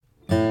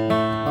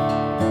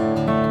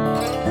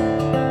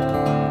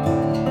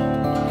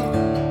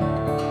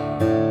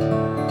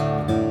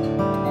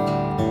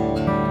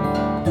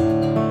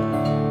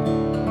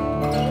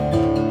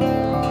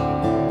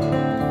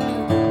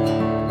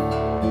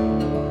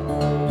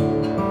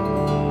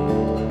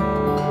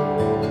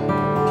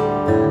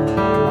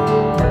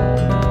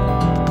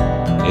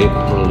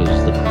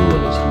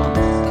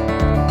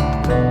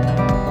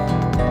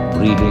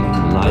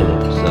feeding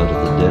lilacs out of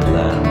the dead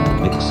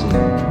land, mixing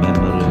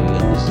memory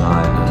and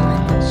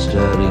desire,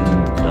 stirring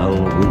dull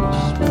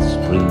roots with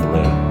spring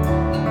rain.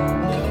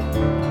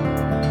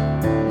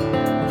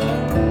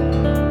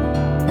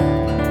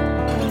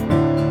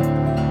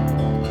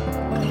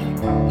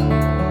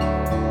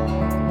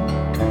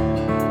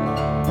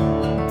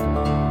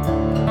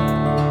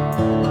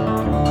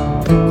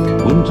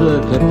 Winter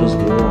kept us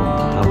warm,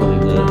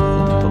 covering earth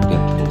in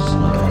forgetful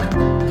snow,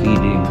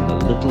 feeding a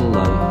little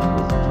life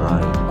with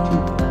dried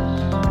tubers.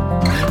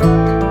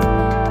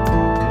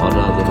 What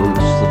are the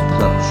roots that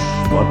clutch?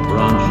 What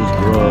branches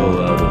grow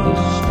out of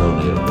this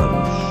stony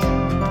rubbish?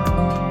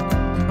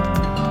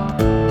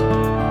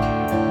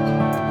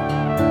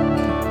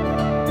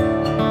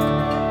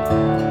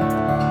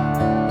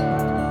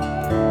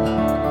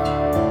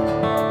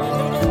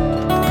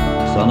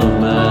 Son of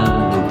man,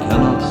 you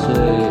cannot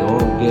say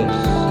or guess,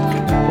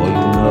 for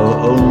you know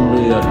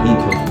only a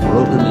heap of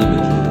broken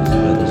images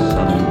where the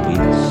sun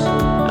beats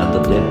and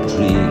the dead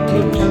tree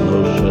gives no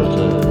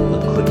shelter, the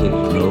cricket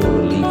no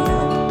relief,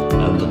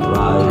 and the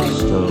dry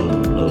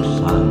stone no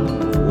sign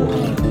of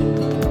water.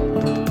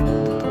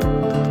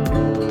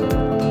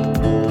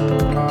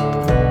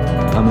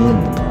 Come in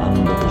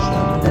under the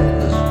shadow of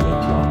this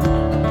red rock,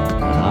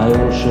 and I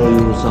will show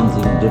you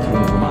something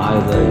different from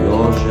either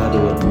your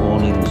shadow at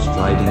morning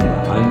striding